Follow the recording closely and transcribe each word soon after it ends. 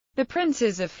The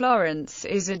Princes of Florence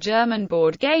is a German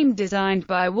board game designed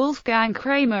by Wolfgang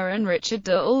Kramer and Richard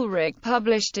de Ulrich,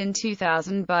 published in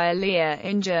 2000 by Alea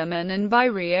in German and by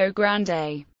Rio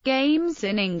Grande Games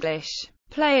in English.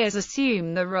 Players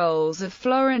assume the roles of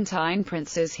Florentine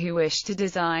princes who wish to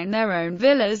design their own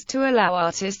villas to allow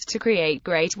artists to create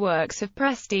great works of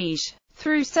prestige.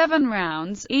 Through 7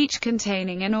 rounds, each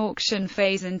containing an auction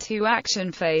phase and 2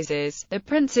 action phases, the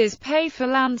princes pay for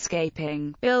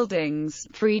landscaping, buildings,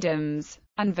 freedoms,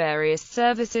 and various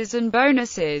services and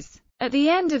bonuses. At the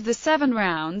end of the 7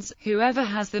 rounds, whoever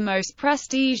has the most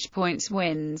prestige points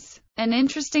wins. An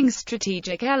interesting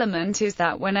strategic element is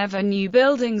that whenever new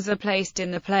buildings are placed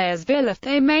in the player's villa,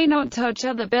 they may not touch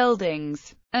other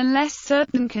buildings, unless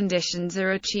certain conditions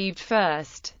are achieved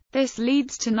first. This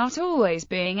leads to not always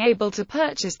being able to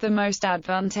purchase the most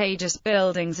advantageous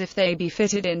buildings if they be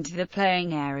fitted into the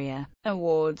playing area.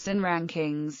 Awards and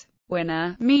rankings.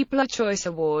 Winner, Meepler Choice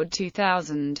Award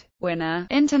 2000. Winner,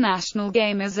 International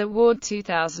Gamers Award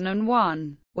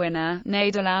 2001. Winner,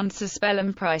 Nederlandse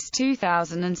Spellenprijs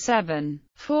 2007.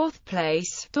 4th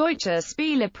place, Deutscher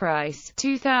Spielerpreis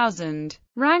 2000.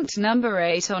 Ranked number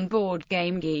 8 on Board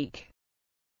Game Geek.